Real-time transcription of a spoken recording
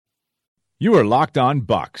You are Locked On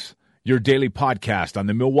Bucks, your daily podcast on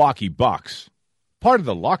the Milwaukee Bucks. Part of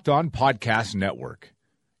the Locked On Podcast Network.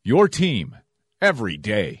 Your team every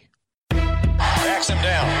day. Backs him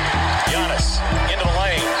down. Giannis into the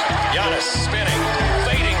lane. Giannis spinning.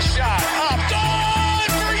 Fading shot. Up. Good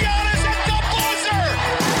for Giannis at the buzzer.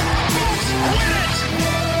 Bucks win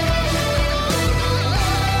it.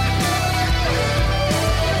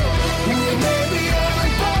 We may be young,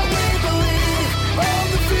 but we believe on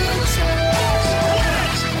the future.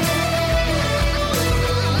 Bucks win it.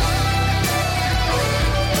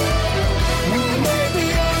 We may be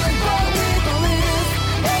young, but we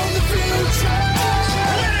believe on the future.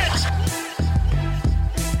 Bucks win it.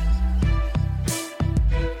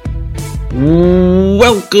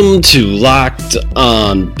 Welcome to Locked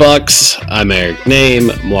On Bucks. I'm Eric Name,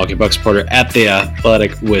 Milwaukee Bucks reporter at The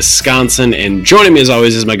Athletic, Wisconsin, and joining me as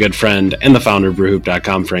always is my good friend and the founder of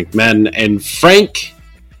BrewHoop.com, Frank Madden. And Frank,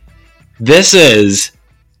 this is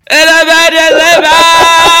I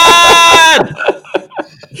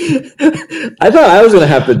thought I was going to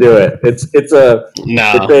have to do it. It's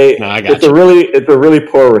a really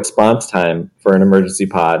poor response time for an emergency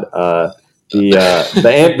pod.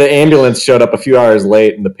 The ambulance showed up a few hours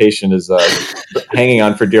late, and the patient is hanging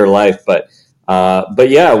on for dear life. But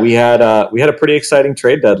yeah, we had a pretty exciting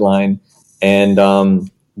trade deadline, and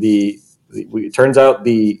it turns out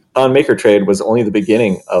the Thon Maker trade was only the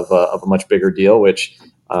beginning of a much bigger deal, which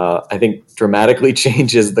I think dramatically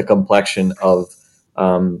changes the complexion of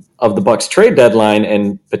the Bucks trade deadline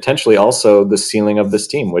and potentially also the ceiling of this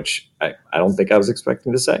team, which I don't think I was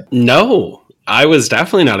expecting to say. No, I was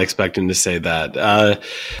definitely not expecting to say that.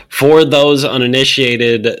 For those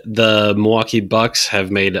uninitiated, the Milwaukee Bucks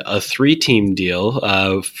have made a 3-team deal.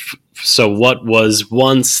 So what was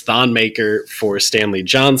once Thon Maker for Stanley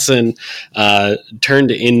Johnson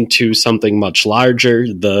turned into something much larger.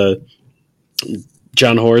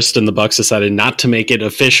 John Horst and the Bucks decided not to make it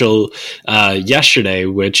official yesterday,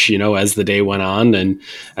 which, as the day went on, and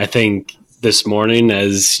I think this morning,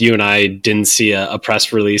 as you and I didn't see a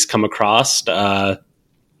press release come across, I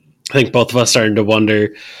think both of us started to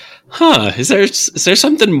wonder, is there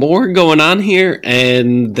something more going on here?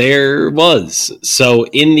 And there was. So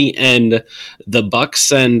in the end, the Bucks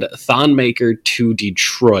send Thon Maker to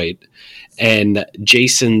Detroit, and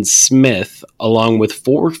Jason Smith, along with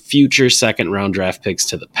 4 future second-round draft picks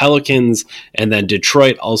to the Pelicans, and then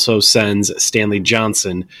Detroit also sends Stanley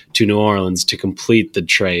Johnson to New Orleans to complete the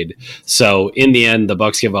trade. So in the end, the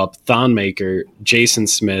Bucks give up Thon Maker, Jason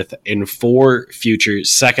Smith, and 4 future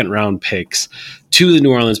second-round picks to the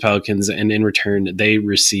New Orleans Pelicans, and in return, they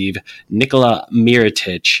receive Nikola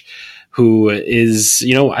Mirotic, who is,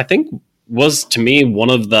 I think was, to me, one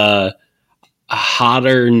of the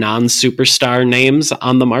hotter non-superstar names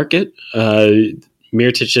on the market.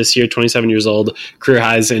 Mirotic this year, 27 years old, career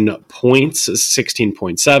highs in points,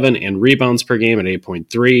 16.7, and rebounds per game at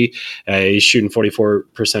 8.3. He's shooting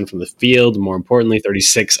 44% from the field. More importantly,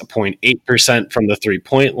 36.8% from the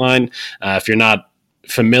three-point line. If you're not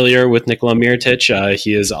familiar with Nikola Mirotic,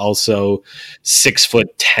 he is also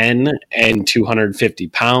 6'10" and 250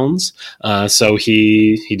 pounds. So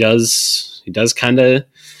he does kind of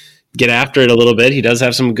get after it a little bit. He does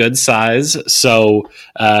have some good size. So,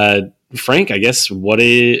 Frank, I guess, what are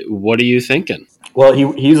you thinking? Well,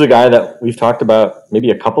 he's a guy that we've talked about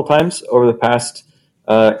maybe a couple times over the past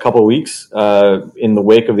couple of weeks in the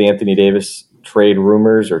wake of the Anthony Davis trade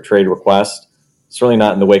rumors or trade request. Certainly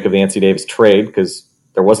not in the wake of the Anthony Davis trade, because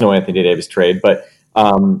there was no Anthony Davis trade. But,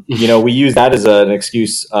 we use that as an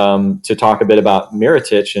excuse to talk a bit about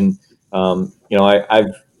Mirotic. And,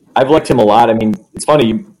 I've liked him a lot. I mean, it's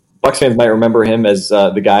funny. Bucks fans might remember him as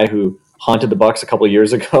the guy who haunted the Bucks a couple of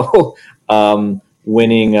years ago,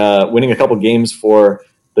 winning a couple games for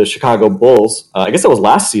the Chicago Bulls. I guess that was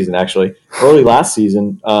last season, actually, early last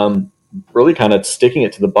season. Really kind of sticking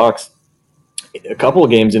it to the Bucks. A couple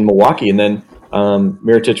of games in Milwaukee, and then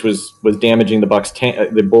Mirotic was damaging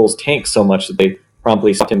the Bulls' tank so much that they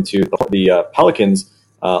promptly sent him to the Pelicans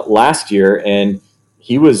last year, and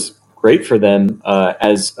he was great for them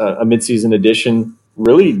as a midseason addition.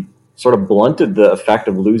 Really sort of blunted the effect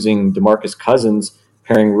of losing DeMarcus Cousins,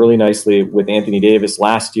 pairing really nicely with Anthony Davis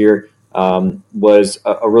last year. Was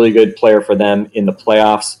a really good player for them in the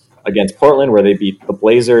playoffs against Portland, where they beat the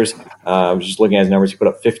Blazers. I was just looking at his numbers. He put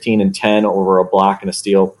up 15 and 10 over a block and a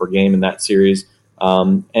steal per game in that series.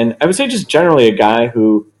 And I would say just generally a guy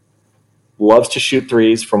who loves to shoot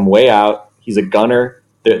threes from way out. He's a gunner.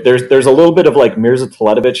 There's a little bit of like Mirza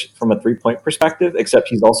Teletovic from a 3-point perspective, except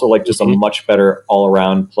he's also like just a much better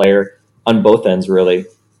all-around player on both ends, really.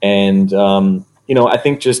 And, I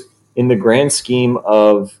think just in the grand scheme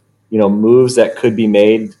of moves that could be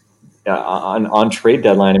made on trade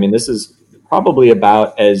deadline. I mean, this is probably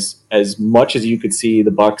about as much as you could see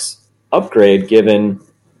the Bucks upgrade, given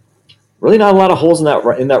really not a lot of holes in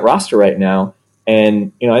that roster right now.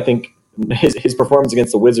 And I think his performance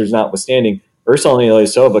against the Wizards notwithstanding, Ersan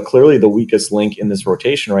Ilyasova clearly the weakest link in this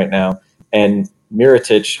rotation right now, and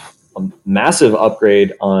Mirotic, a massive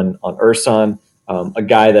upgrade on Ersan, a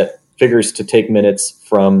guy that figures to take minutes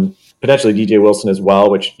from potentially DJ Wilson as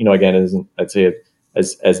well, which again isn't, I'd say,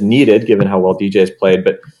 as needed given how well DJ has played,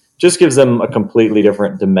 but just gives them a completely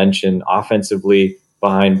different dimension offensively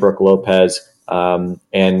behind Brook Lopez and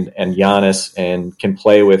Giannis, and can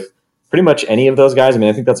play with pretty much any of those guys. I mean,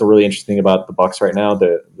 I think that's a really interesting thing about the Bucks right now.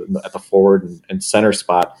 At the forward and center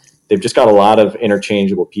spot, they've just got a lot of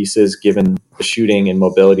interchangeable pieces given the shooting and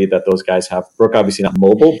mobility that those guys have. Brook obviously not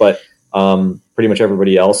mobile, but pretty much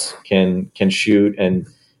everybody else can shoot and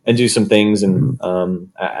do some things. And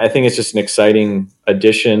I think it's just an exciting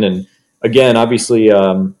addition. And again, obviously,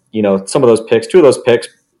 some of those picks, two of those picks,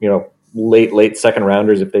 late second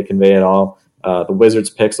rounders, if they convey at all. The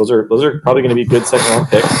Wizards picks, those are probably going to be good second round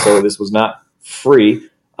picks. So this was not free,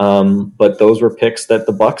 but those were picks that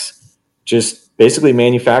the Bucks just basically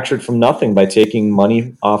manufactured from nothing by taking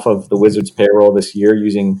money off of the Wizards payroll this year,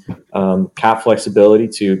 using cap flexibility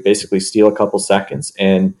to basically steal a couple seconds.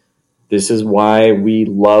 And this is why we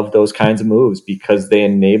love those kinds of moves, because they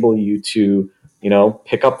enable you to,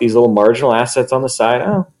 pick up these little marginal assets on the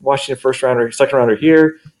side. Washington first rounder, second rounder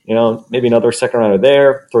here, maybe another second rounder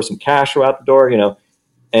there, throw some cash out the door,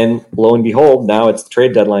 and lo and behold, now it's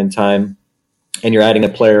trade deadline time, and you're adding a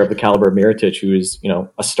player of the caliber of Mirotic, who is,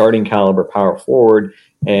 a starting caliber power forward.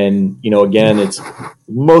 And, again, it's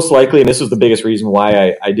most likely, and this was the biggest reason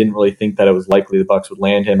why I didn't really think that it was likely the Bucks would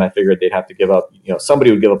land him. I figured they'd have to give up, somebody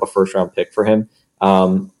would give up a first round pick for him.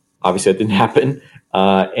 Obviously that didn't happen.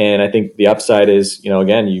 And I think the upside is,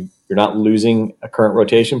 again, you're not losing a current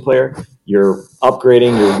rotation player. You're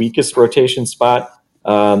upgrading your weakest rotation spot.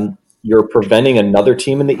 You're preventing another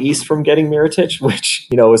team in the East from getting Mirotic, which,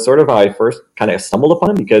 was sort of how I first kind of stumbled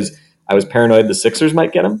upon him, because I was paranoid the Sixers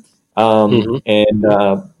might get him. And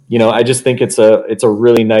I just think it's a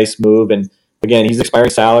really nice move. And again, he's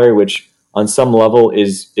expiring salary, which on some level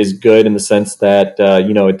is good in the sense that,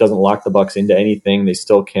 it doesn't lock the Bucks into anything. They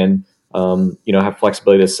still can, have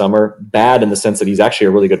flexibility this summer. Bad in the sense that he's actually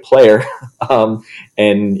a really good player. And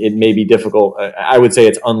it may be difficult. I would say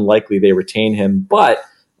it's unlikely they retain him, but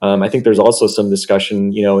I think there's also some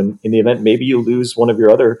discussion, in the event maybe you lose one of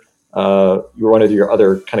your other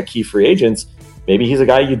kind of key free agents. Maybe he's a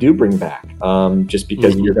guy you do bring back, just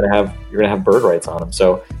because you're gonna have bird rights on him.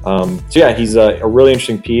 So yeah, he's a really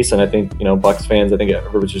interesting piece, and I think Bucks fans, I think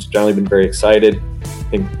everybody's just generally been very excited. I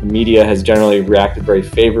think the media has generally reacted very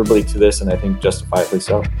favorably to this, and I think justifiably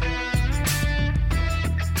so.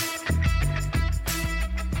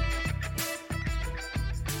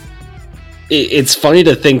 It's funny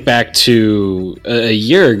to think back to a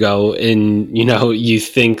year ago, and you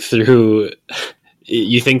think through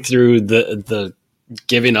the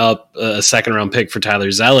giving up a second round pick for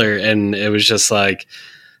Tyler Zeller, and it was just like,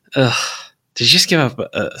 did you just give up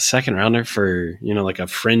a second rounder for like a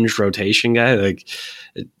fringe rotation guy? Like,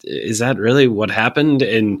 is that really what happened?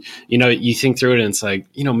 And you think through it, and it's like,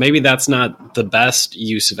 maybe that's not the best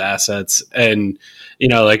use of assets. And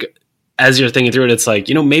like, as you're thinking through it, it's like,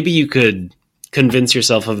 maybe you could convince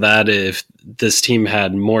yourself of that if this team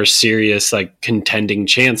had more serious, like, contending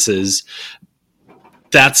chances.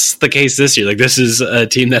 That's the case this year. Like, this is a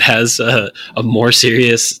team that has a more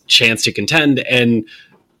serious chance to contend, and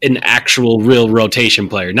an actual real rotation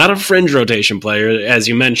player, not a fringe rotation player, as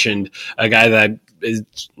you mentioned, a guy that is,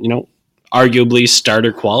 arguably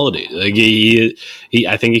starter quality. Like,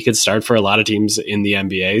 I think he could start for a lot of teams in the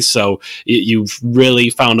NBA. So you've really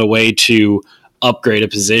found a way to upgrade a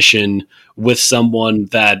position with someone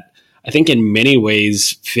that I think in many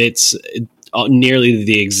ways fits nearly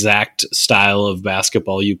the exact style of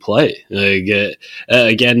basketball you play. Like,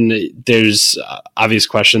 again, there's obvious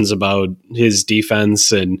questions about his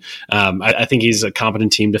defense, and I think he's a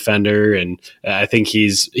competent team defender, and I think he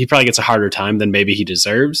probably gets a harder time than maybe he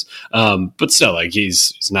deserves. But still, like,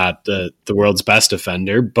 he's not the world's best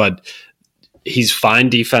defender, but he's fine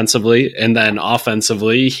defensively, and then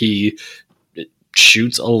offensively, he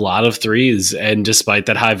shoots a lot of threes, and despite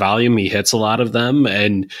that high volume, he hits a lot of them.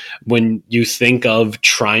 And when you think of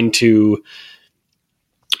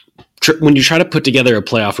when you try to put together a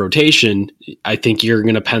playoff rotation, I think you're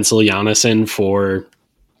going to pencil Giannis in for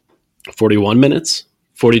 41 minutes,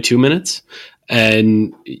 42 minutes.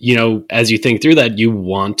 And, as you think through that, you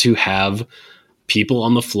want to have people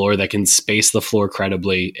on the floor that can space the floor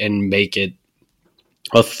credibly and make it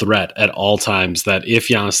a threat at all times, that if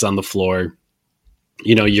Giannis is on the floor,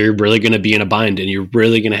 you're really going to be in a bind and you're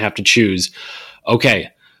really going to have to choose, okay,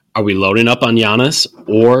 are we loading up on Giannis,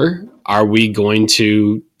 or are we going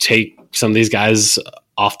to take some of these guys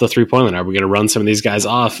off the three-point line? Are we going to run some of these guys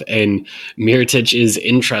off? And Mirotic is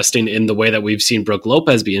interesting in the way that we've seen Brook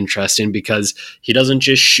Lopez be interesting, because he doesn't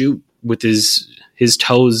just shoot with his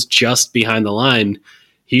toes just behind the line.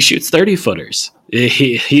 He shoots 30-footers.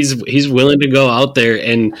 He's willing to go out there,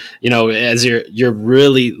 and as you're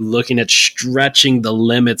really looking at stretching the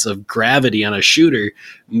limits of gravity on a shooter,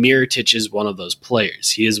 Mirotic is one of those players.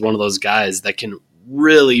 He is one of those guys that can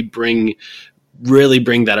really bring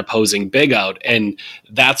that opposing big out, and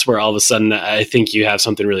that's where all of a sudden I think you have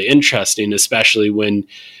something really interesting, especially when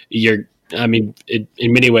in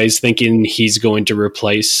many ways thinking he's going to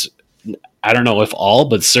replace, I don't know if all,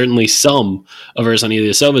 but certainly some of Ersan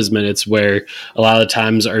Ilyasov's minutes, where a lot of the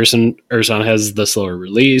times Ersan has the slower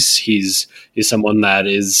release. He's someone that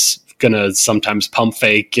is going to sometimes pump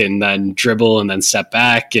fake and then dribble and then step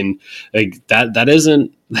back. And like that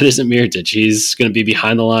isn't Mirotic. He's going to be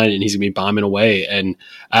behind the line and he's going to be bombing away. And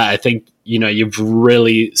I think, you've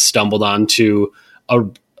really stumbled onto a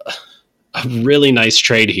really nice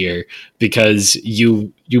trade here, because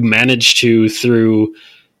you managed to, through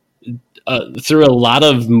a lot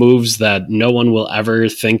of moves that no one will ever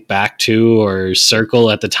think back to or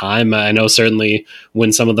circle at the time. I know certainly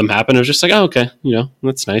when some of them happened, it was just like, oh, okay,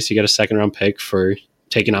 that's nice. You got a second round pick for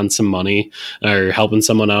taking on some money or helping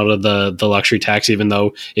someone out of the luxury tax, even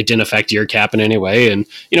though it didn't affect your cap in any way. And,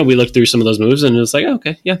 we looked through some of those moves and it was like, oh,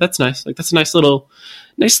 okay, yeah, that's nice. Like, that's a nice little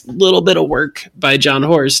bit of work by John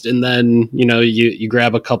Horst. And then, you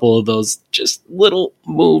grab a couple of those just little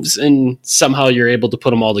moves and somehow you're able to put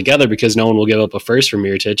them all together, because no one will give up a first for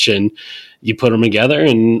Mirotic, and you put them together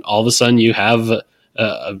and all of a sudden you have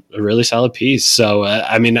a really solid piece. So,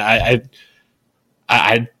 I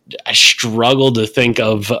struggle to think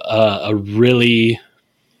of a really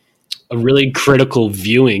critical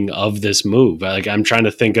viewing of this move. Like, I'm trying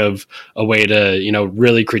to think of a way to,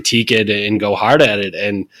 really critique it and go hard at it.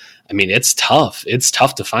 And it's tough. It's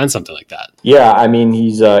tough to find something like that. Yeah.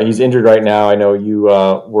 He's injured right now. I know you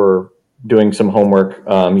were doing some homework.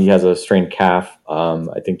 He has a strained calf.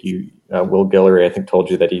 I think Will Guillory, I think, told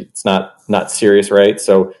you that it's not serious, right?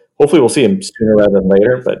 So hopefully we'll see him sooner rather than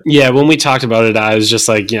later. But yeah, when we talked about it, I was just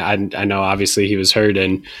like, I know obviously he was hurt.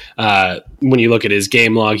 And when you look at his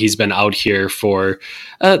game log, he's been out here for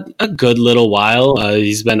a good little while.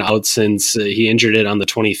 He's been out since he injured it on the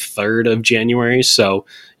 23rd of January. So,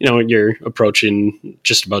 you're approaching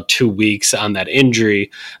just about 2 weeks on that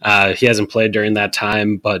injury. He hasn't played during that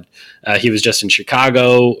time, but he was just in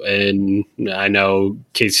Chicago. And I know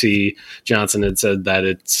Casey Johnson had said that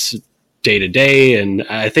it's day to day, and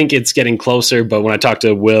I think it's getting closer. But when I talked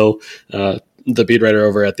to Will, the beat writer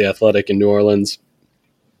over at The Athletic in New Orleans,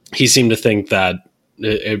 he seemed to think that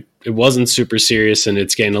it wasn't super serious and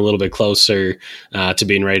it's getting a little bit closer to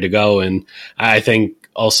being ready to go. And I think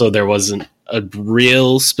also there wasn't a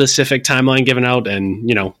real specific timeline given out. And,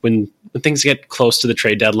 when things get close to the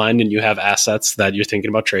trade deadline and you have assets that you're thinking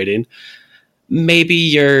about trading, maybe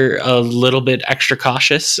you're a little bit extra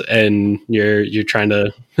cautious and you're trying to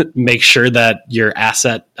make sure that your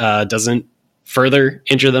asset doesn't further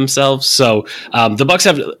injure themselves. So the Bucks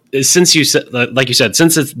have, since you said, like you said,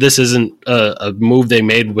 since this isn't a move they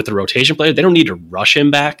made with a rotation player, they don't need to rush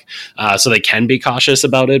him back, so they can be cautious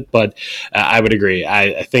about it. But I would agree.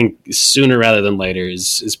 I think sooner rather than later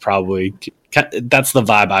is probably, that's the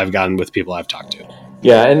vibe I've gotten with people I've talked to.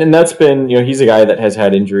 Yeah, and that's been, he's a guy that has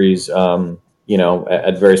had injuries,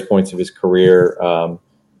 at various points of his career.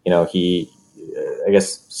 He, I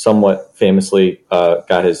guess, somewhat famously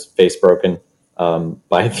got his face broken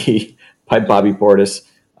by Bobby Portis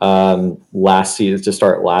last season, to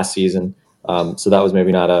start last season. So that was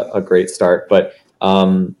maybe not a great start. But,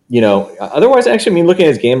 otherwise, actually, looking at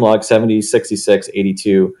his game log, 70, 66,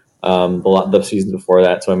 82, the seasons before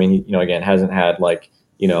that. So, again, hasn't had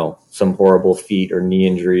some horrible feet or knee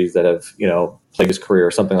injuries that have, plagued his career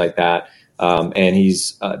or something like that. And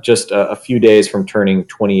he's just a few days from turning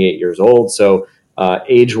 28 years old. So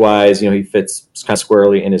age-wise, he fits kind of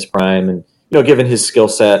squarely in his prime. And, given his skill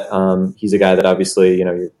set, he's a guy that obviously,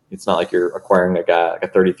 it's not like you're acquiring a guy, like a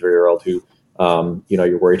 33-year-old who,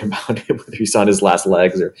 you're worried about whether he's on his last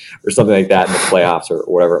legs or something like that in the playoffs or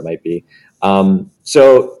whatever it might be.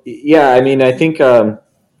 So, yeah, I think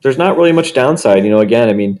there's not really much downside.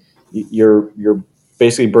 Again, you're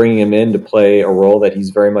basically bringing him in to play a role that he's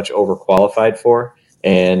very much overqualified for.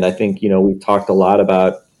 And I think, we've talked a lot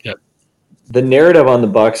about the narrative on the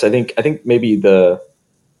Bucks, I think maybe the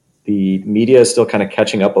media is still kind of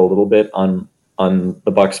catching up a little bit on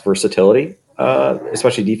the Bucks' versatility,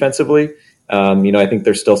 especially defensively. I think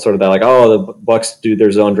there's still sort of that like, oh, the Bucks do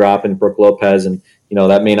their zone drop and Brook Lopez, and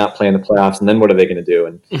that may not play in the playoffs. And then what are they going to do?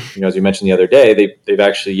 And as you mentioned the other day, they've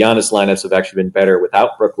actually Giannis lineups have actually been better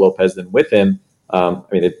without Brook Lopez than with him.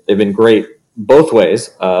 They've been great both ways,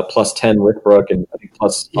 plus 10 with Brook and I think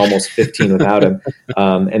plus almost 15 without him.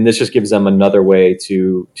 And this just gives them another way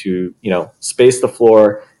to space the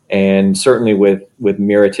floor. And certainly with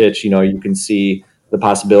Mirotic, you can see the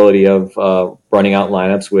possibility of running out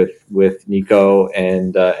lineups with Nico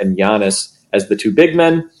and Giannis as the two big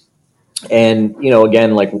men. And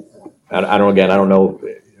again, like I don't know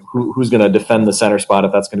who's going to defend the center spot,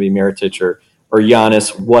 if that's going to be Mirotic or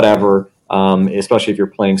Giannis, whatever. Especially if you're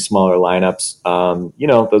playing smaller lineups,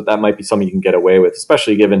 that might be something you can get away with,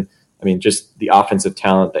 especially given, just the offensive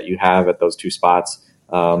talent that you have at those two spots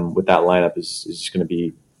with that lineup is just going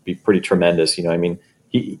to be pretty tremendous.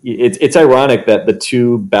 It's ironic that the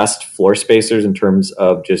two best floor spacers in terms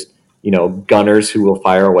of just, gunners who will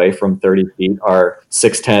fire away from 30 feet are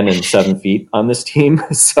 6'10" and 7 feet on this team.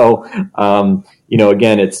 So,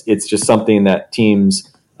 again, it's just something that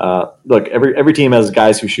teams, look, every team has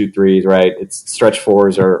guys who shoot threes, right? It's stretch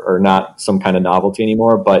fours are not some kind of novelty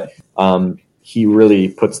anymore, but he really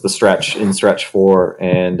puts the stretch in stretch four,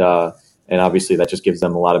 and obviously that just gives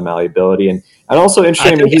them a lot of malleability. And also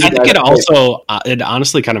interesting. I think it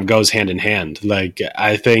honestly kind of goes hand in hand. Like,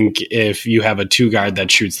 I think if you have a two guard that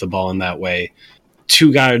shoots the ball in that way,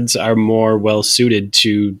 two guards are more well suited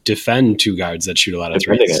to defend two guards that shoot a lot of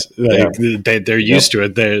threes. They're used to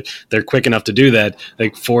it. They're quick enough to do that.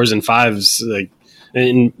 Like fours and fives,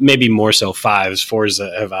 and maybe more so fives. Fours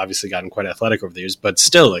have obviously gotten quite athletic over the years, but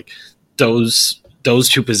still, like those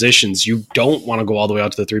two positions, you don't want to go all the way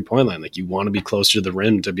out to the 3-point line. Like, you want to be closer to the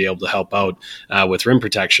rim to be able to help out with rim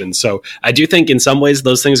protection. So I do think in some ways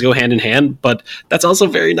those things go hand in hand, but that's also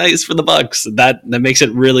very nice for the Bucks. That makes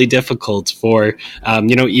it really difficult for,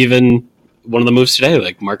 even one of the moves today,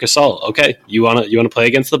 like Marc Gasol. Okay, you want to play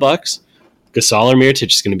against the Bucks? Gasol or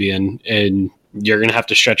Mirotic is going to be in, and you're going to have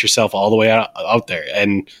to stretch yourself all the way out there.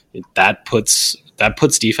 And that puts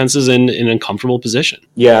defenses in an uncomfortable position.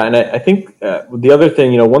 Yeah, and I think the other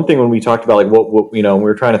thing, one thing when we talked about like what we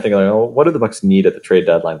were trying to think like, what do the Bucks need at the trade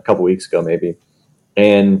deadline a couple weeks ago maybe,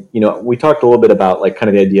 and we talked a little bit about like kind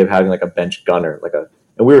of the idea of having like a bench gunner,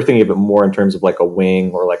 and we were thinking of it more in terms of like a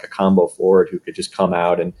wing or like a combo forward who could just come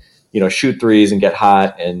out and shoot threes and get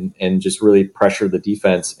hot and just really pressure the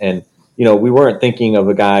defense. And we weren't thinking of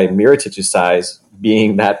a guy Mirotic's size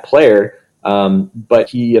being that player. But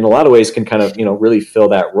he, in a lot of ways, can kind of, really fill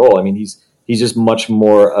that role. He's just much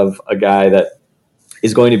more of a guy that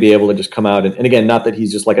is going to be able to just come out and again, not that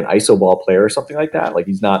he's just like an iso ball player or something like that. Like,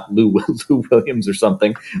 he's not Lou Williams or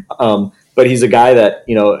something. But he's a guy that,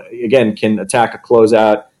 again, can attack a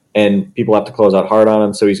closeout, and people have to close out hard on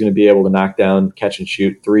him. So he's going to be able to knock down, catch and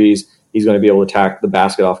shoot threes. He's going to be able to attack the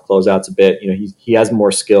basket off closeouts a bit. He has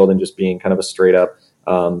more skill than just being kind of a straight up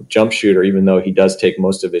jump shooter, even though he does take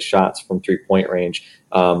most of his shots from 3-point range.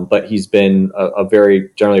 But he's been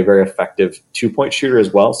generally very effective 2-point shooter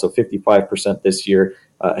as well. So 55% this year,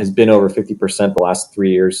 has been over 50% the last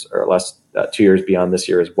 3 years, or last 2 years beyond this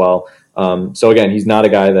year as well. So again, he's not a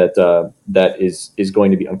guy that is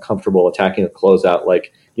going to be uncomfortable attacking a closeout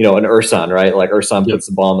like, an Ersan, right? Like Ersan puts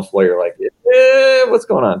the ball on the floor, you're like, what's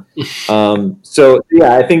going on? So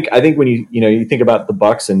yeah, I think when you think about the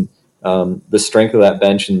Bucks and the strength of that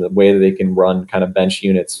bench and the way that they can run kind of bench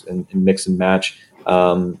units and mix and match,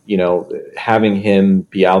 having him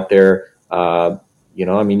be out there,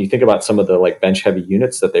 you think about some of the like bench heavy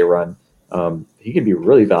units that they run, he could be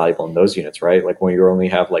really valuable in those units, right? Like when you only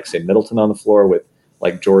have like say Middleton on the floor with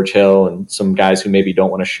like George Hill and some guys who maybe don't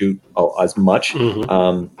want to shoot as much.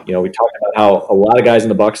 Mm-hmm. We talked about how a lot of guys in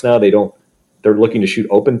the Bucks now, they're looking to shoot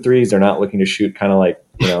open threes. They're not looking to shoot kind of like,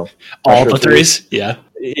 all the threes. Yeah,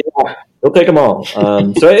 they'll take them all. So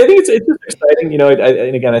I think it's just exciting,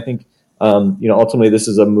 and again, I think, ultimately this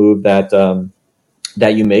is a move that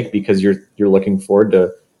you make because you're looking forward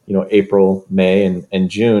to, April, May and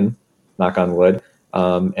June, knock on wood.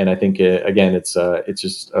 And I think it's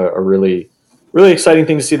just a really, really exciting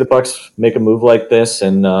thing to see the Bucks make a move like this.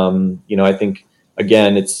 And, I think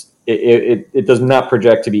again, it does not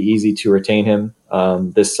project to be easy to retain him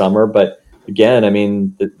this summer, but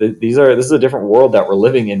again, this is a different world that we're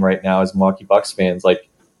living in right now as Milwaukee Bucks fans. Like,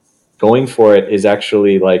 going for it is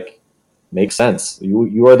actually like makes sense.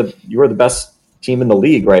 You are the best team in the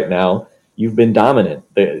league right now. You've been dominant.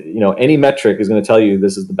 Any metric is going to tell you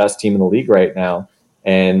this is the best team in the league right now.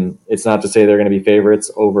 And it's not to say they're going to be favorites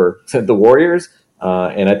over the Warriors.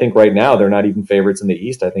 And I think right now they're not even favorites in the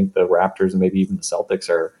East. I think the Raptors and maybe even the Celtics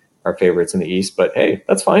are favorites in the East. But hey,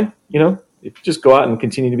 that's fine. If you just go out and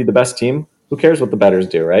continue to be the best team, who cares what the bettors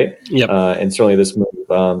do, right? Yep. And certainly this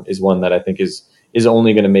move is one that I think is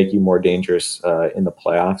only going to make you more dangerous in the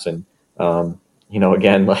playoffs. And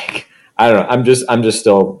again, like I don't know, I'm just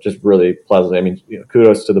still really pleasant. I mean,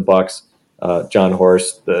 kudos to the Bucks, John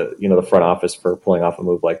Horst, the front office for pulling off a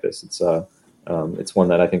move like this. It's one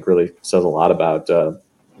that I think really says a lot about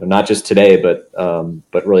not just today, but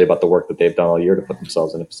really about the work that they've done all year to put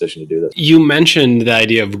themselves in a position to do this. You mentioned the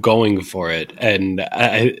idea of going for it, and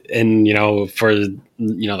for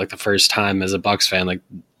like the first time as a Bucks fan, like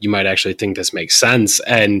you might actually think this makes sense.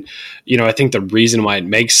 And I think the reason why it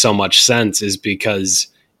makes so much sense is because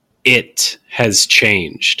it has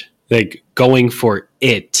changed. Like going for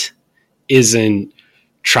it isn't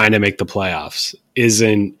trying to make the playoffs,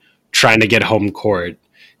 isn't trying to get home court.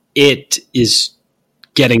 It is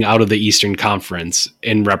getting out of the Eastern Conference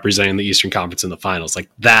and representing the Eastern Conference in the finals. Like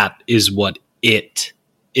that is what it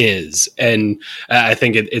is. And I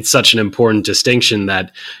think it's such an important distinction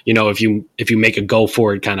that, if you make a go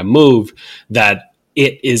for it kind of move, that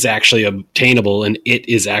it is actually obtainable and it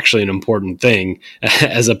is actually an important thing,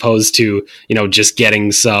 as opposed to, just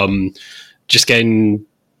getting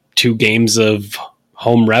 2 games of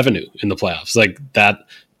home revenue in the playoffs. Like that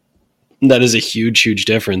is a huge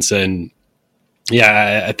difference. And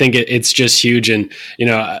yeah, I think it's just huge. And,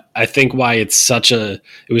 I think why it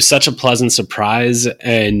was such a pleasant surprise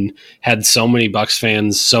and had so many Bucks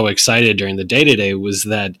fans so excited during the day-to-day was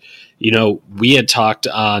that, we had talked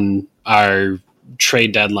on our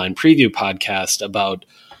trade deadline preview podcast about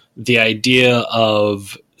the idea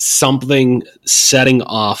of something setting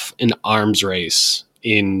off an arms race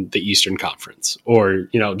in the Eastern Conference, or,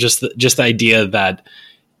 just the idea that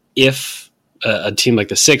if a team like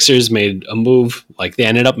the Sixers made a move like they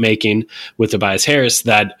ended up making with Tobias Harris,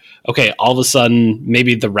 that, okay, all of a sudden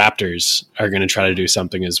maybe the Raptors are going to try to do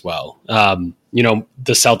something as well. The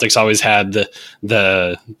Celtics always had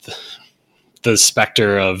the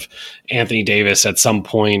specter of Anthony Davis at some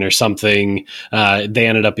point or something. They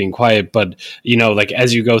ended up being quiet, but like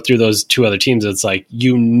as you go through those 2 other teams, it's like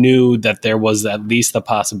you knew that there was at least the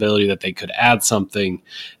possibility that they could add something.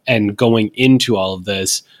 And going into all of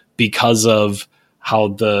this, because of how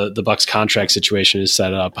the Bucks contract situation is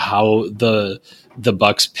set up, how the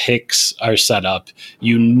Bucks picks are set up,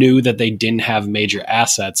 you knew that they didn't have major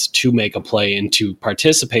assets to make a play and to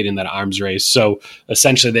participate in that arms race. So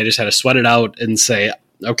essentially they just had to sweat it out and say,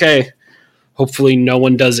 okay, hopefully no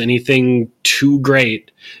one does anything too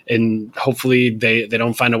great. And hopefully they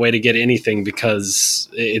don't find a way to get anything, because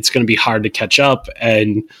it's going to be hard to catch up.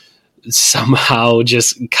 And somehow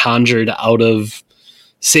just conjured out of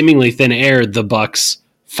seemingly thin air, the Bucks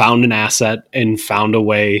found an asset and found a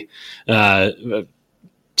way to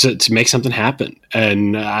make something happen.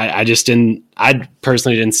 And I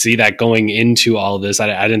personally didn't see that going into all of this.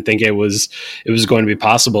 I didn't think it was going to be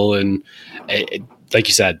possible. And like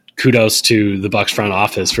you said, kudos to the Bucks front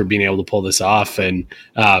office for being able to pull this off. And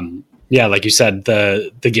yeah, like you said,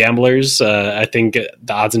 the gamblers, I think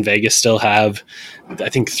the odds in Vegas still have, I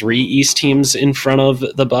think, 3 East teams in front of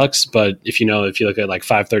the Bucks. But if you look at like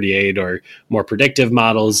 538 or more predictive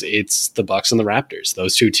models, it's the Bucks and the Raptors.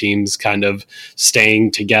 Those 2 teams kind of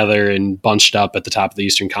staying together and bunched up at the top of the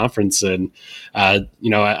Eastern Conference. And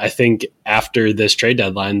I think after this trade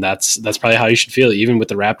deadline, that's probably how you should feel. Even with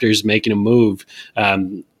the Raptors making a move,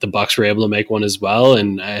 the Bucks were able to make one as well.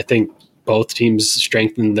 And I think both teams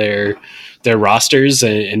strengthened their rosters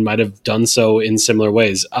and might have done so in similar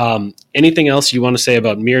ways. Anything else you want to say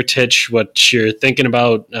about Mirotic, what you're thinking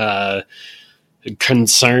about,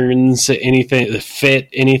 concerns, anything, fit,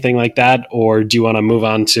 anything like that? Or do you want to move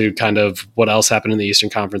on to kind of what else happened in the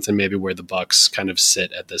Eastern Conference and maybe where the Bucks kind of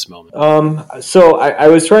sit at this moment? So I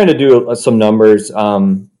was trying to do some numbers.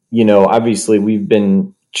 Obviously we've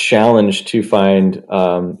been challenged to find,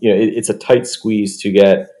 it's a tight squeeze to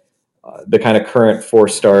get the kind of current 4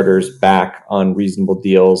 starters back on reasonable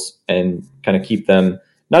deals and kind of keep them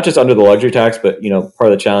not just under the luxury tax, but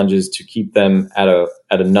part of the challenge is to keep them at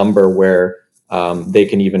a number where they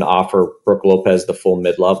can even offer Brook Lopez the full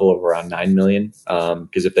mid-level of around $9 million.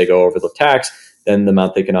 Because if they go over the tax, then the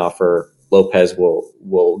amount they can offer Lopez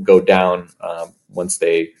will go down once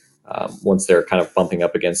they're kind of bumping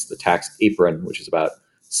up against the tax apron, which is about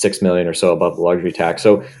 $6 million or so above the luxury tax.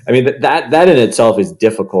 So, I mean, that in itself is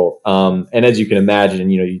difficult. And as you can imagine,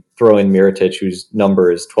 you throw in Mirotic, whose number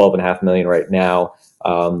is $12.5 million right now.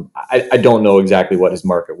 I don't know exactly what his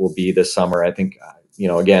market will be this summer. I think,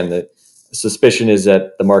 again, that suspicion is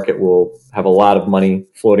that the market will have a lot of money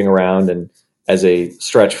floating around, and as a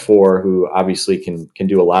stretch four who obviously can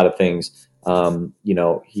do a lot of things,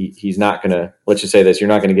 he's not going to, let's just say this, you're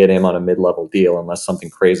not going to get him on a mid-level deal unless something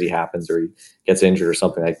crazy happens or he gets injured or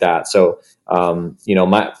something like that. So,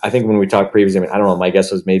 I think when we talked previously, I don't know, my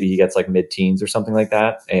guess was maybe he gets like mid-teens or something like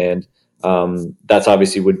that. And that's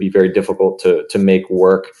obviously would be very difficult to make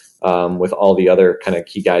work with all the other kind of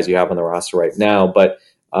key guys you have on the roster right now. But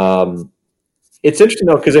it's interesting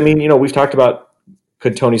though, because we've talked about,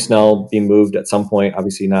 could Tony Snell be moved at some point?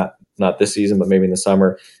 Obviously not this season, but maybe in the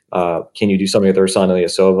summer. Can you do something with Ersan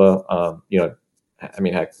Ilyasova?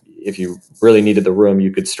 Heck, if you really needed the room,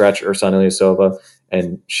 you could stretch Ersan Ilyasova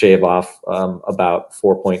and shave off about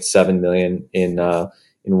 $4.7 million in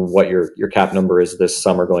what your cap number is this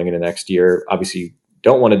summer going into next year. Obviously, you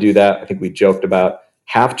don't want to do that. I think we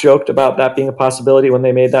half joked about that being a possibility when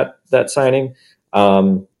they made that signing.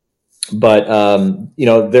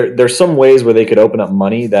 There's some ways where they could open up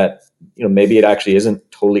money that, maybe it actually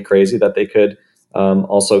isn't totally crazy that they could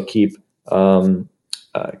also keep Mirotic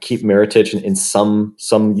in some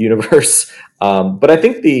universe. But I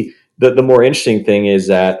think the more interesting thing is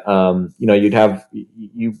that,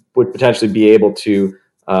 you would potentially be able to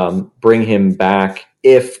bring him back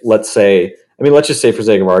if, let's just say for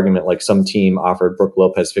sake of argument, like some team offered Brook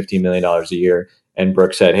Lopez $15 million a year, and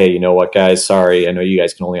Brook said, hey, you know what, guys, sorry, I know you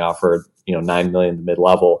guys can only offer, $9 million to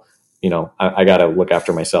mid-level. I got to look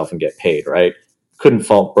after myself and get paid, right? Couldn't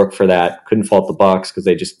fault Brook for that. Couldn't fault the Bucks because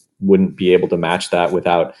they just wouldn't be able to match that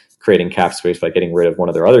without creating cap space by getting rid of one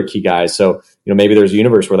of their other key guys. So, maybe there's a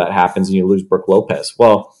universe where that happens and you lose Brook Lopez.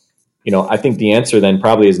 Well, I think the answer then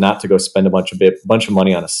probably is not to go spend a bunch of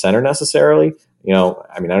money on a center necessarily. I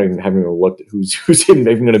haven't even looked at who's even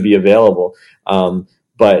going to be available.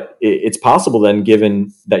 But it's possible then,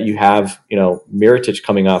 given that you have, Mirotic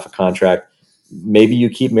coming off a contract, maybe you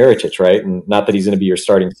keep Mirotic, right? And not that he's going to be your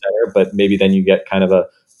starting center, but maybe then you get kind of a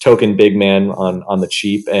token big man on the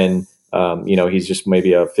cheap, and he's just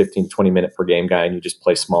maybe a 15, 20 minute per game guy, and you just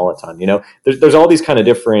play small a ton. There's all these kind of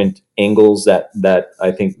different angles that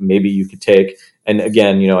I think maybe you could take. And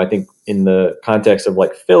again, I think in the context of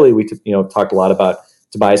like Philly, we talked a lot about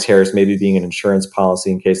Tobias Harris maybe being an insurance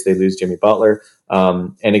policy in case they lose Jimmy Butler.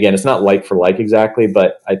 And again, it's not like for like exactly,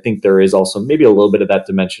 but I think there is also maybe a little bit of that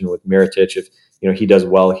dimension with Mirotic if he does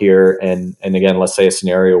well here. And again, let's say a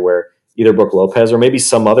scenario where either Brook Lopez or maybe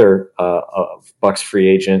some other Bucks free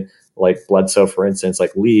agent like Bledsoe, for instance,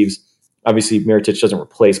 like leaves. Obviously, Mirotic doesn't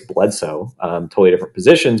replace Bledsoe, totally different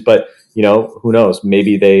positions, but who knows?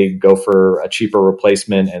 Maybe they go for a cheaper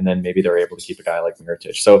replacement, and then maybe they're able to keep a guy like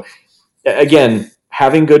Mirotic. So again,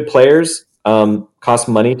 having good players costs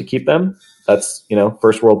money to keep them. That's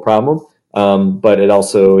first world problem, but it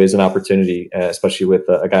also is an opportunity, especially with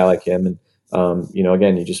a guy like him. And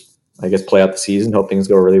again, you just play out the season, hope things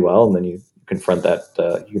go really well, and then you confront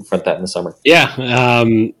that. You confront that in the summer. Yeah.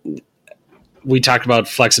 We talked about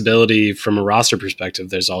flexibility from a roster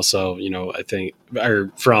perspective. There's also, I think,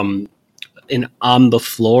 or from an on the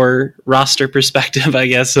floor roster perspective, I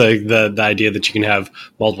guess, like the idea that you can have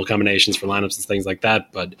multiple combinations for lineups and things like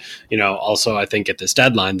that. But, also I think at this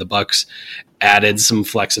deadline, the Bucks added some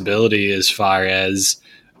flexibility as far as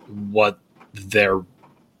what the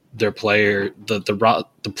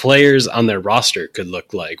players on their roster could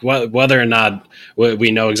look like, whether or not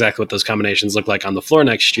we know exactly what those combinations look like on the floor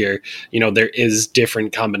next year. There is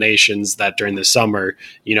different combinations that during the summer,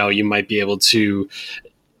 you might be able to,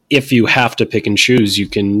 if you have to pick and choose, you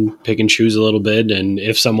can pick and choose a little bit. And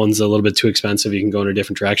if someone's a little bit too expensive, you can go in a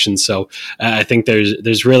different direction. So I think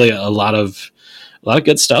there's really a lot of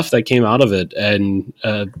good stuff that came out of it. And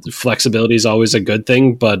flexibility is always a good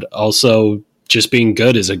thing, but also just being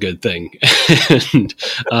good is a good thing. And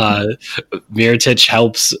Mirotic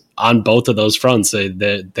helps on both of those fronts.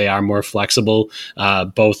 They are more flexible,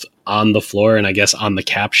 both on the floor and I guess on the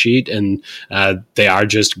cap sheet, and they are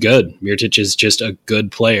just good. Mirotic is just a good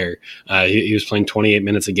player. He was playing 28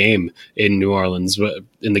 minutes a game in New Orleans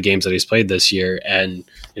in the games that he's played this year, and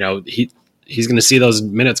he's going to see those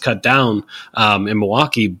minutes cut down in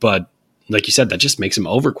Milwaukee, but like you said, that just makes him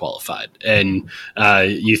overqualified. And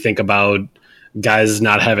you think about guys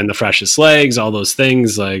not having the freshest legs, all those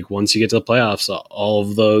things, like once you get to the playoffs, all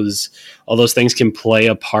those things can play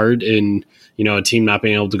a part in, a team not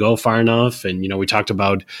being able to go far enough. And, we talked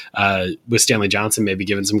about with Stanley Johnson, maybe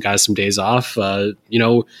giving some guys some days off,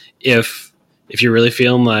 if you're really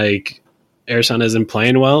feeling like Ersan isn't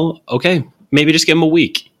playing well, okay, maybe just give him a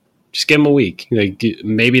week. Just give him a week. Like,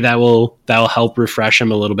 maybe that will help refresh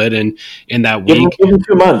him a little bit. And in that week, give him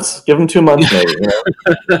 2 months. Give him 2 months, maybe. You know?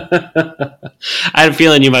 I had a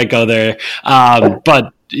feeling you might go there,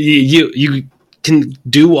 but you can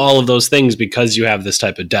do all of those things because you have this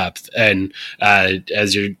type of depth. And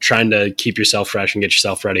as you're trying to keep yourself fresh and get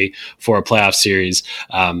yourself ready for a playoff series,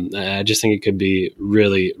 I just think it could be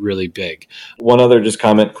really, really big. One other just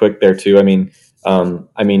comment quick there too.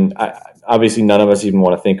 Obviously none of us even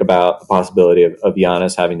want to think about the possibility of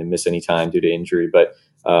Giannis having to miss any time due to injury, but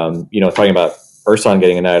talking about Ersan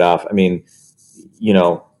getting a night off,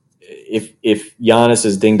 if Giannis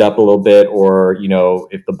is dinged up a little bit, or,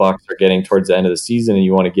 if the Bucks are getting towards the end of the season and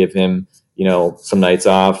you want to give him, some nights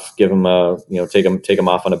off, give him take him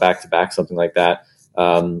off on a back-to-back, something like that.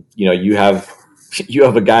 You have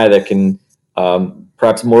a guy that can,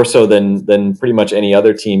 perhaps more so than pretty much any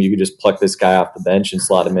other team, you could just pluck this guy off the bench and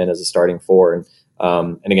slot him in as a starting four.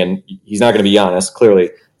 And again, he's not going to be Giannis, clearly.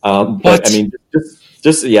 But I mean,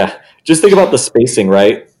 just think about the spacing,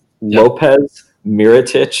 right? Yep. Lopez,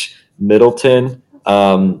 Mirotic, Middleton,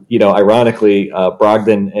 ironically,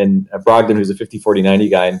 Brogdon, who's a 50-40-90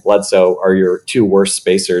 guy, and Bledsoe are your two worst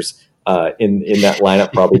spacers in that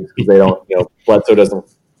lineup, probably because they don't, Bledsoe doesn't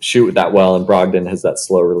shoot that well, and Brogdon has that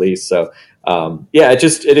slow release. So,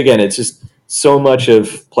 it's just so much of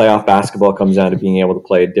playoff basketball comes down to being able to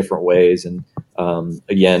play different ways, and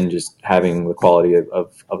again, just having the quality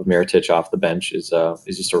of Mirotic off the bench is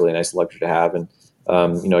just a really nice luxury to have. And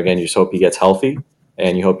again, you just hope he gets healthy,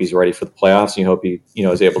 and you hope he's ready for the playoffs, and you hope he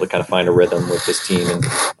is able to kind of find a rhythm with this team.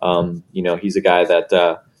 And he's a guy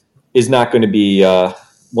that is not going to be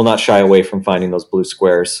will not shy away from finding those blue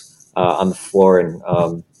squares on the floor. And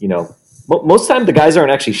most of the time the guys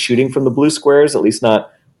aren't actually shooting from the blue squares, at least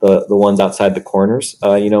not the ones outside the corners.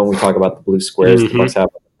 When we talk about the blue squares the Bucks have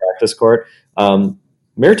on the practice court,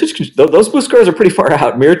 Mirotic, those blue squares are pretty far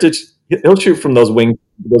out. Mirotic, he'll shoot from those wing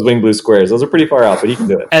blue squares. Those are pretty far out, but he can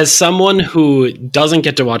do it. As someone who doesn't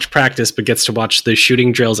get to watch practice but gets to watch the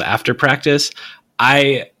shooting drills after practice,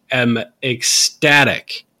 I am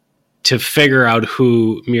ecstatic to figure out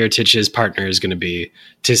who Mirotic's partner is going to be,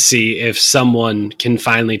 to see if someone can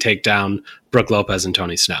finally take down Brook Lopez and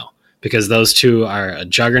Tony Snell, because those two are a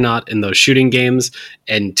juggernaut in those shooting games.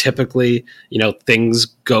 And typically, things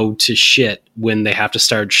go to shit when they have to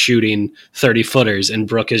start shooting 30-footers. And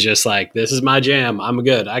Brook is just like, this is my jam. I'm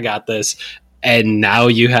good. I got this. And now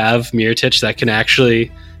you have Mirotic that can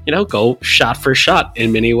actually, go shot for shot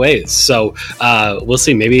in many ways. So we'll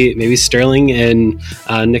see. Maybe Sterling and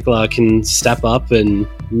Nikola can step up and,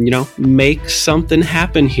 make something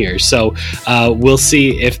happen here. So we'll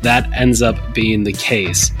see if that ends up being the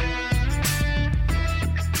case.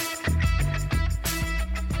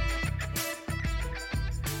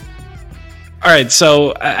 All right,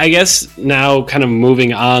 so I guess now kind of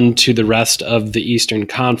moving on to the rest of the Eastern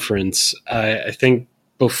Conference, I think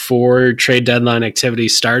before trade deadline activity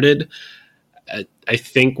started, I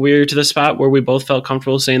think we're to the spot where we both felt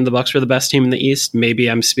comfortable saying the Bucks were the best team in the East. Maybe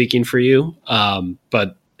I'm speaking for you,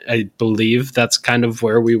 but I believe that's kind of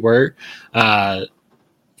where we were.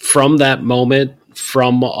 From that moment,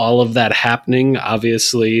 from all of that happening,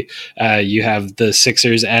 obviously you have the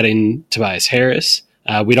Sixers adding Tobias Harris.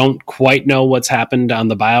 We don't quite know what's happened on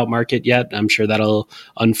the buyout market yet. I'm sure that'll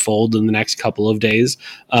unfold in the next couple of days.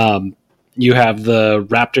 You have the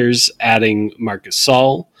Raptors adding Marc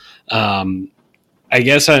Gasol. I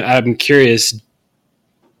guess I'm curious,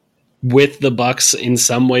 with the Bucks in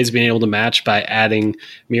some ways being able to match by adding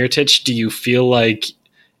Mirotic, do you feel like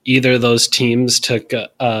either of those teams took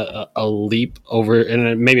a leap over,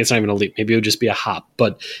 and maybe it's not even a leap, maybe it would just be a hop,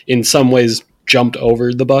 but in some ways jumped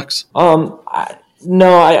over the Bucks?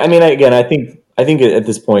 No, I think at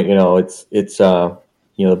this point, it's the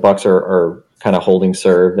Bucks are kind of holding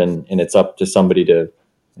serve, and it's up to somebody to,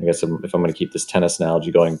 I guess, if I'm going to keep this tennis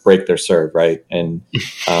analogy going, break their serve, right, and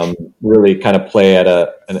really kind of play at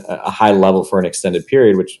a high level for an extended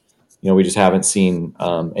period, which we just haven't seen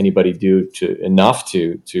anybody do enough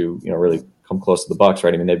to really come close to the Bucks,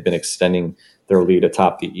 right? I mean, they've been extending their lead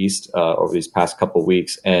atop the East over these past couple of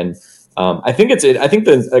weeks, and I think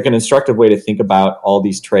like an instructive way to think about all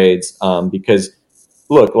these trades, because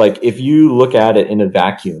look, like if you look at it in a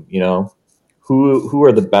vacuum, who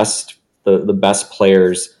are the best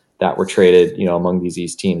players that were traded, among these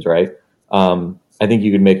East teams, right? I think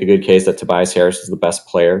you could make a good case that Tobias Harris is the best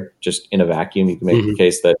player just in a vacuum. You can make the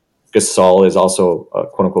case that Gasol is also a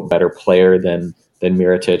quote unquote better player than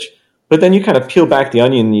Mirotic. But then you kind of peel back the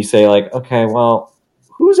onion and you say like, okay, well,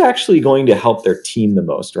 who's actually going to help their team the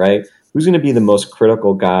most, right? Who's going to be the most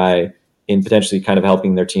critical guy in potentially kind of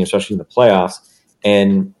helping their team, especially in the playoffs?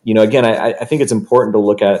 And, again, I think it's important to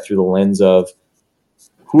look at it through the lens of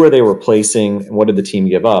who are they replacing and what did the team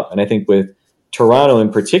give up? And I think with Toronto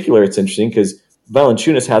in particular, it's interesting because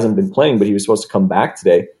Valanciunas hasn't been playing, but he was supposed to come back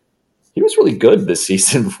today. He was really good this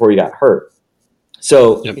season before he got hurt.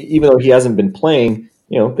 So even though he hasn't been playing,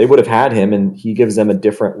 they would have had him, and he gives them a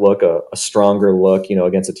different look, a stronger look,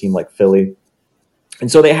 against a team like Philly.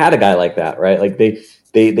 And so they had a guy like that, right? Like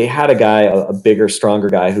they had a guy, a bigger, stronger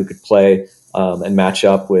guy who could play and match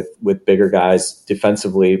up with bigger guys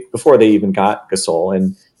defensively before they even got Gasol.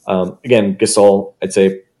 And again, Gasol, I'd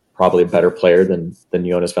say probably a better player than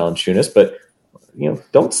Jonas Valanciunas, but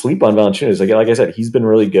don't sleep on Valanciunas. Like I said, he's been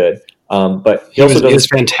really good. But he was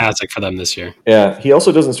fantastic for them this year. Yeah, he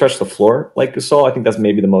also doesn't stretch the floor like Gasol. I think that's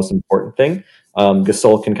maybe the most important thing.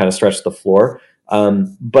 Gasol can kind of stretch the floor,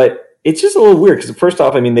 but it's just a little weird because first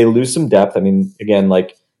off, they lose some depth. Again,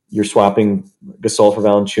 like you're swapping Gasol for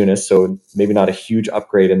Valanciunas, so maybe not a huge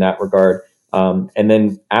upgrade in that regard. And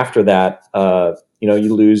then after that,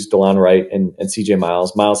 you lose DeLon Wright and CJ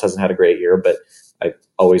Miles. Miles hasn't had a great year, but I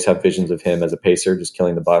always have visions of him as a pacer just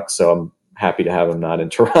killing the Bucks. So I'm happy to have him not in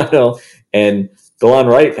Toronto. And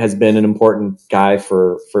DeLon Wright has been an important guy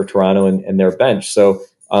for Toronto and their bench. So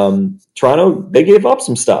Toronto, they gave up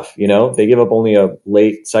some stuff. They gave up only a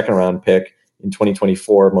late second round pick in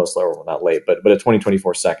 2024, not late, but a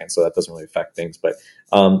 2024 second. So that doesn't really affect things. But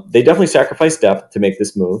they definitely sacrificed depth to make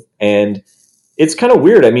this move. And it's kind of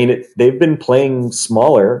weird. They've been playing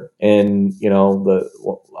smaller, and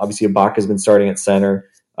obviously Ibaka's been starting at center.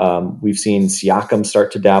 We've seen Siakam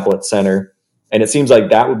start to dabble at center, and it seems like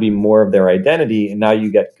that would be more of their identity. And now you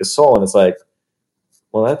get Gasol, and it's like,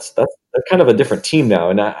 well, that's kind of a different team now.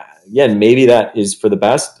 And again, maybe that is for the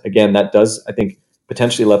best. Again, that does, I think,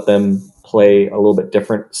 potentially let them play a little bit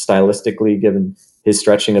different stylistically, given his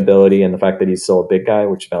stretching ability and the fact that he's still a big guy,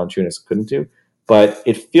 which Valanciunas couldn't do. But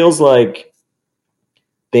it feels like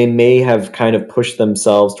they may have kind of pushed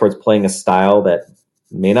themselves towards playing a style that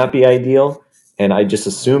may not be ideal. And I just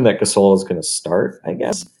assume that Gasol is going to start, I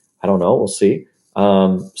guess. I don't know. We'll see.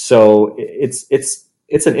 So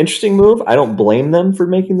it's an interesting move. I don't blame them for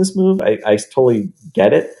making this move. I totally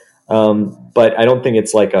get it. But I don't think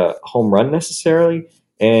it's like a home run necessarily.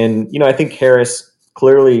 And, I think Harris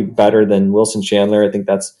clearly better than Wilson Chandler. I think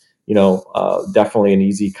that's, definitely an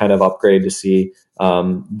easy kind of upgrade to see.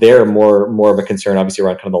 They're more of a concern, obviously,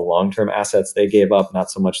 around kind of the long-term assets they gave up, not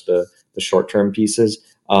so much the short-term pieces.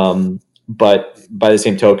 But by the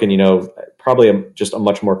same token, probably just a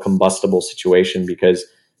much more combustible situation because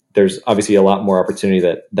there's obviously a lot more opportunity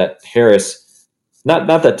that Harris, not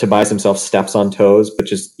that Tobias himself steps on toes, but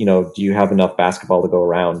just, do you have enough basketball to go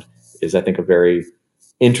around is, I think, a very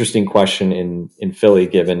interesting question in Philly,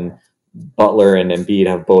 given Butler and Embiid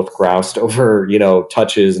have both groused over,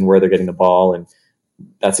 touches and where they're getting the ball. And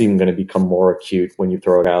that's even going to become more acute when you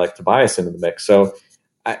throw a guy like Tobias into the mix. So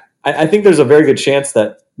I think there's a very good chance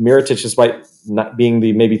that Mirotic, despite not being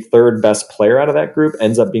the maybe third best player out of that group,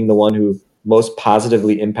 ends up being the one who most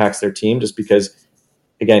positively impacts their team, just because,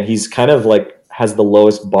 again, he's kind of like has the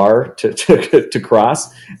lowest bar to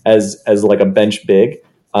cross as like a bench big.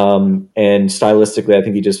 And stylistically, I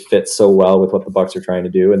think he just fits so well with what the Bucks are trying to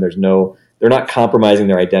do. And they're not compromising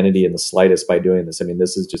their identity in the slightest by doing this.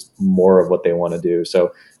 This is just more of what they want to do.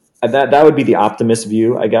 So that would be the optimist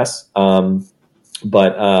view, I guess.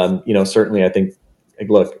 But certainly I think,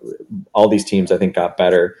 look, all these teams I think got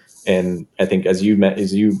better. And I think as you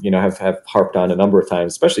have harped on a number of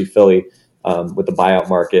times, especially Philly, with the buyout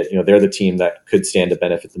market, they're the team that could stand to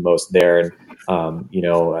benefit the most there. And,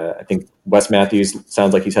 I think Wes Matthews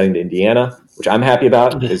sounds like he's heading to Indiana, which I'm happy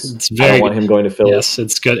about because I don't want him going to Philly. Yes,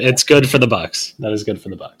 it's good. It's good for the Bucks. That is good for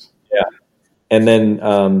the Bucks. Yeah. And then,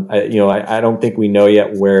 I don't think we know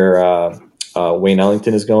yet where Wayne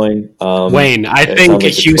Ellington is going. Wayne, I think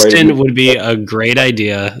like Houston would be a great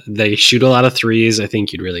idea. They shoot a lot of threes. I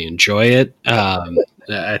think you'd really enjoy it.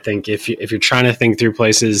 I think if you're trying to think through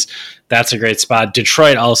places, that's a great spot.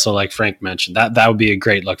 Detroit also, like Frank mentioned, that would be a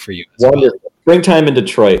great look for you. Wonderful. Well. Springtime in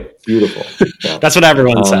Detroit. Beautiful. Yeah. That's what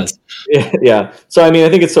everyone says. Yeah. So, I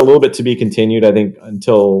think it's a little bit to be continued. I think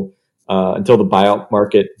until the buyout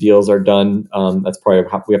market deals are done, that's probably,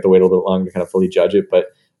 we have to wait a little bit longer to kind of fully judge it.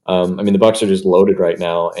 But the Bucks are just loaded right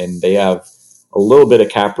now, and they have a little bit of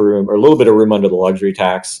cap room or a little bit of room under the luxury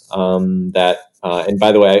tax. And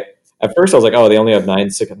by the way, at first I was like, oh, they only have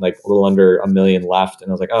like a little under $1 million left,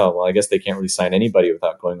 and I was like, oh, well, I guess they can't really sign anybody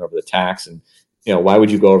without going over the tax. And why would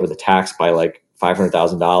you go over the tax by like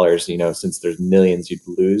 $500,000? Since there's millions you'd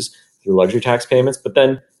lose through luxury tax payments. But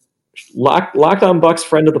then Locked On Bucks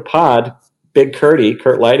friend of the pod, Big Kurt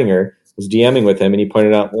Leidinger, was DMing with him, and he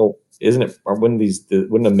pointed out, well, isn't it? Or wouldn't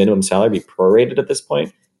a minimum salary be prorated at this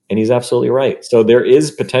point? And he's absolutely right. So there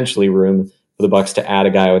is potentially room for the Bucks to add a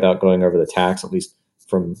guy without going over the tax, at least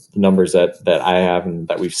from the numbers that I have and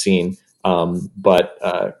that we've seen. But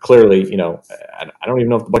clearly, I don't even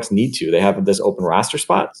know if the Bucks need to. They have this open roster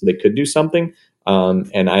spot, so they could do something.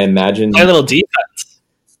 And I imagine a little defense.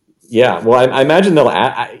 Yeah, well, I imagine they'll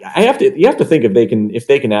add. You have to think if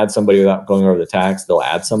they can add somebody without going over the tax, they'll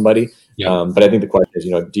add somebody. Yeah. But I think the question is,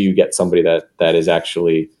 do you get somebody that is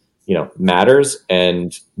actually matters,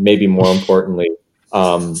 and maybe more importantly,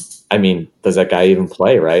 does that guy even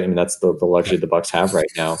play, right? I mean, that's the luxury the Bucks have right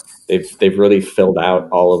now. They've really filled out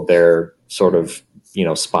all of their sort of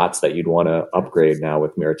spots that you'd want to upgrade now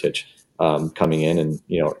with Mirotic coming in, and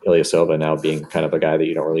Ilyasova now being kind of a guy that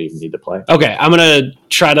you don't really even need to play. Okay, I'm gonna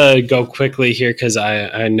try to go quickly here because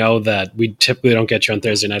I know that we typically don't get you on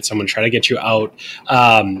Thursday night, so I'm gonna try to get you out.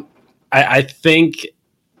 I think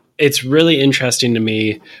it's really interesting to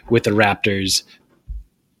me with the Raptors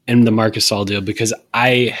and the Marc Gasol deal, because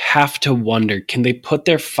I have to wonder, can they put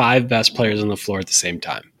their 5 best players on the floor at the same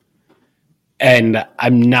time? And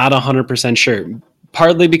I'm not 100% sure,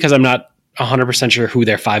 partly because I'm not 100% sure who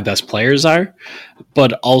their 5 best players are,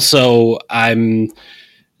 but also I'm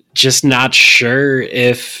just not sure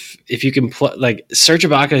if you can play. Like, Serge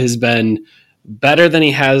Ibaka has been better than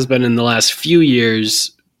he has been in the last few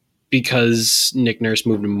years because Nick Nurse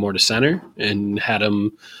moved him more to center and had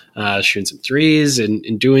him shooting some threes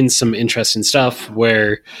and doing some interesting stuff,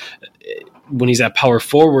 where when he's at power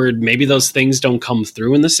forward, maybe those things don't come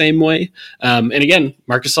through in the same way. And again,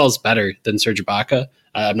 Marc Gasol is better than Serge Ibaka.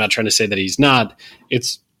 I'm not trying to say that he's not.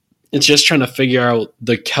 It's just trying to figure out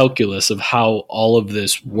the calculus of how all of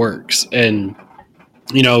this works. And,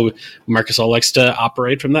 Marc Gasol likes to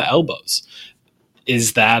operate from the elbows.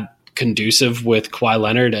 Is that conducive with Kawhi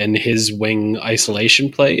Leonard and his wing isolation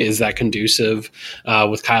play? Is that conducive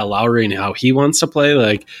with Kyle Lowry and how he wants to play?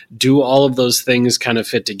 Like, do all of those things kind of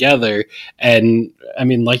fit together? And I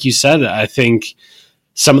mean, like you said, I think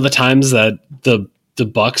some of the times that the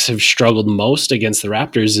Bucks have struggled most against the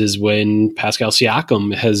Raptors is when Pascal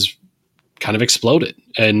Siakam has kind of exploded.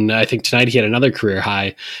 And I think tonight he had another career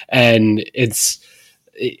high. And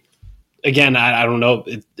again, I don't know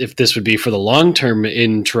if this would be for the long term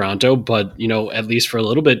in Toronto, but, at least for a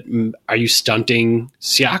little bit, are you stunting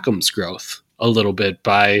Siakam's growth a little bit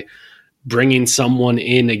by bringing someone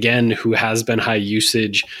in again who has been high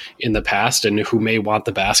usage in the past and who may want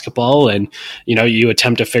the basketball? And, you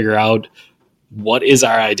attempt to figure out what is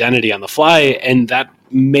our identity on the fly, and that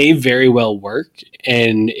may very well work.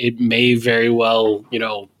 And it may very well,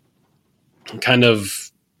 kind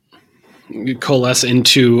of coalesce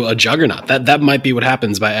into a juggernaut. That might be what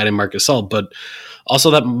happens by adding Marc Gasol, but also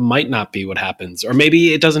that might not be what happens. Or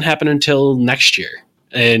maybe it doesn't happen until next year.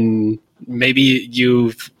 And maybe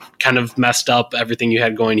you've kind of messed up everything you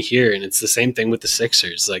had going here. And it's the same thing with the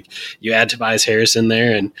Sixers. Like, you add Tobias Harris in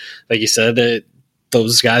there, and like you said,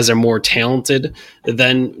 those guys are more talented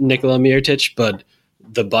than Nikola Mirotic, but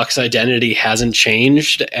the Bucks' identity hasn't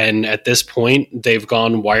changed. And at this point, they've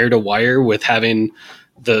gone wire to wire with having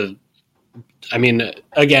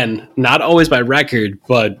again, not always by record,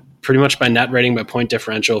 but pretty much by net rating, by point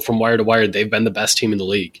differential, from wire to wire, they've been the best team in the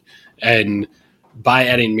league. And by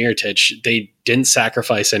adding Mirotic, they didn't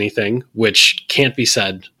sacrifice anything, which can't be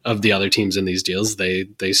said of the other teams in these deals.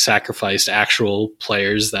 They sacrificed actual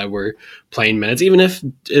players that were playing minutes, even if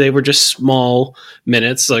they were just small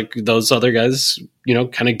minutes. Like, those other guys,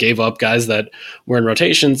 kind of gave up guys that were in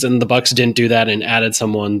rotations, and the Bucks didn't do that and added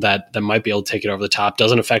someone that might be able to take it over the top.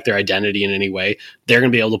 Doesn't affect their identity in any way. They're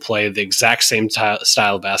going to be able to play the exact same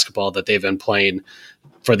style of basketball that they've been playing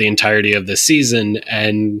for the entirety of this season,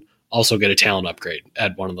 and also get a talent upgrade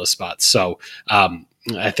at one of those spots. So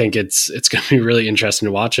I think it's going to be really interesting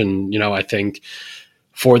to watch. And, I think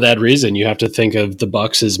for that reason, you have to think of the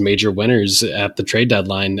Bucks as major winners at the trade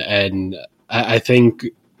deadline. And I think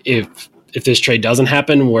if this trade doesn't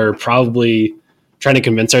happen, we're probably trying to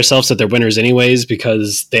convince ourselves that they're winners anyways,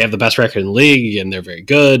 because they have the best record in the league and they're very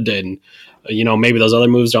good. And, maybe those other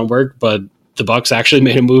moves don't work, but the Bucks actually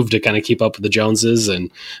made a move to kind of keep up with the Joneses,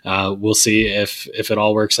 and we'll see if it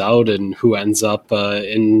all works out and who ends up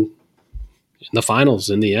in the finals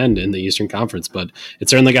in the end in the Eastern Conference. But it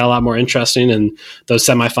certainly got a lot more interesting, and those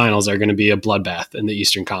semifinals are going to be a bloodbath in the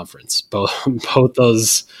Eastern Conference. Both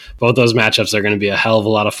those matchups are going to be a hell of a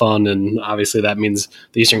lot of fun, and obviously that means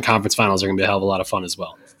the Eastern Conference finals are going to be a hell of a lot of fun as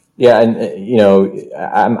well. Yeah, and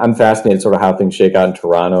I'm fascinated sort of how things shake out in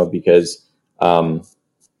Toronto, because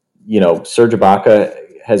Serge Ibaka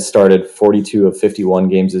has started 42 of 51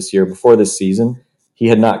 games this year. Before this season, he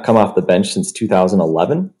had not come off the bench since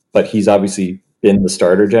 2011. but he's obviously been the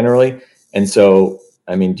starter generally. And so,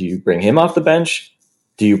 I mean, do you bring him off the bench?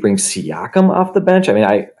 Do you bring Siakam off the bench? I mean,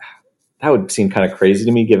 that would seem kind of crazy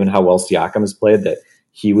to me, given how well Siakam has played, that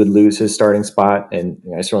he would lose his starting spot. And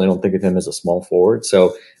I certainly don't think of him as a small forward.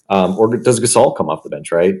 So, or does Gasol come off the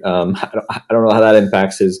bench, right? I don't know how that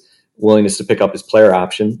impacts his willingness to pick up his player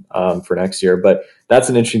option for next year. But that's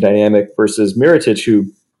an interesting dynamic versus Mirotic,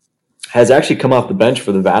 who has actually come off the bench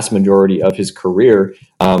for the vast majority of his career,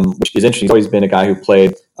 which is interesting. He's always been a guy who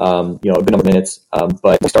played, a good number of minutes,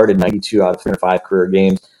 but he started 92 out of 305 career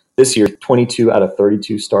games. This year, 22 out of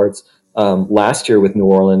 32 starts. Last year with New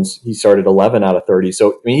Orleans, he started 11 out of 30.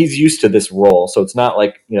 So, I mean, he's used to this role. So it's not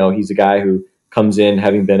like, he's a guy who comes in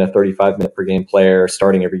having been a 35-minute per game player,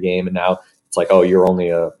 starting every game, and now it's like, oh, you're only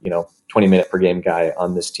a 20-minute per game guy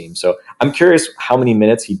on this team. So I'm curious how many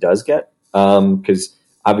minutes he does get, because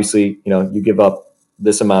obviously, you give up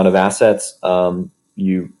this amount of assets,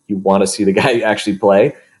 you want to see the guy actually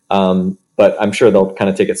play, but I'm sure they'll kind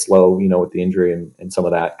of take it slow, with the injury and some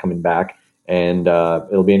of that coming back, and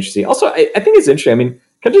it'll be interesting. Also, I think it's interesting. I mean,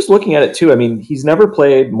 kind of just looking at it too. I mean, he's never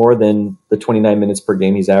played more than the 29 minutes per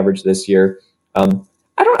game he's averaged this year.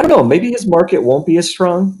 I don't know. Maybe his market won't be as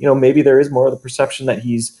strong. Maybe there is more of the perception that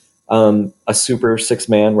he's a super six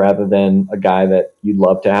man rather than a guy that you'd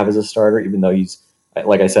love to have as a starter, even though he's,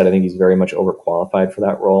 like I said, I think he's very much overqualified for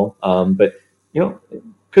that role. But it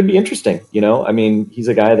could be interesting. I mean, he's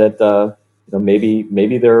a guy that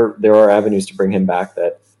maybe there are avenues to bring him back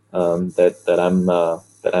that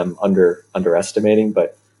I'm underestimating.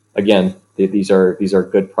 But again, these are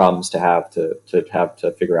good problems to have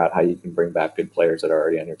to figure out how you can bring back good players that are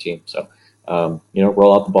already on your team. So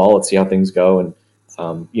roll out the ball. Let's see how things go. And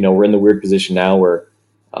we're in the weird position now where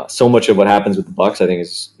so much of what happens with the Bucks, I think,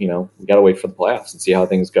 is we got to wait for the playoffs and see how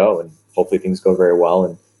things go, and hopefully things go very well.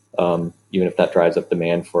 And even if that drives up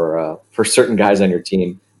demand for certain guys on your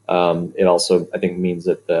team, it also, I think, means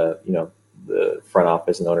that the front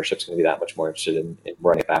office and the ownership is going to be that much more interested in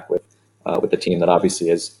running it back with the team that obviously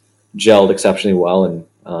has gelled exceptionally well, and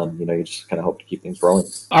you just kind of hope to keep things rolling.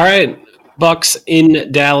 All right. Bucks in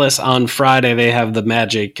Dallas on Friday. They have the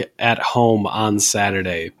Magic at home on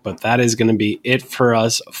Saturday. But that is going to be it for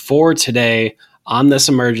us for today on this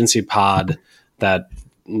emergency pod that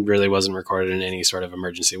really wasn't recorded in any sort of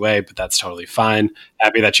emergency way, but that's totally fine.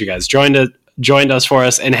 Happy that you guys joined us for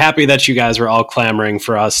us, and happy that you guys were all clamoring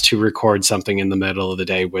for us to record something in the middle of the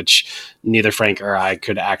day, which neither Frank or I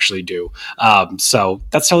could actually do. So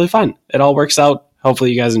that's totally fine. It all works out.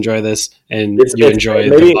 Hopefully you guys enjoy this and you enjoy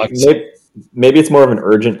the Bucks. Maybe it's more of an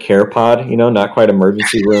urgent care pod, not quite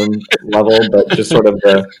emergency room level, but just sort of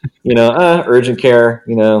the, urgent care.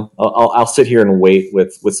 I'll sit here and wait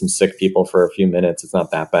with some sick people for a few minutes. It's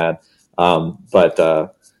not that bad.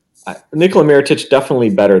 But Nikola Mirotic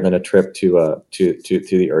definitely better than a trip to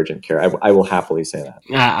the urgent care. I will happily say that.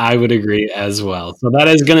 I would agree as well. So that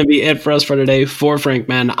is going to be it for us for today. For Frank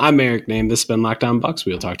Madden, I'm Eric Name. This has been Locked On Bucks.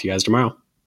 We'll talk to you guys tomorrow.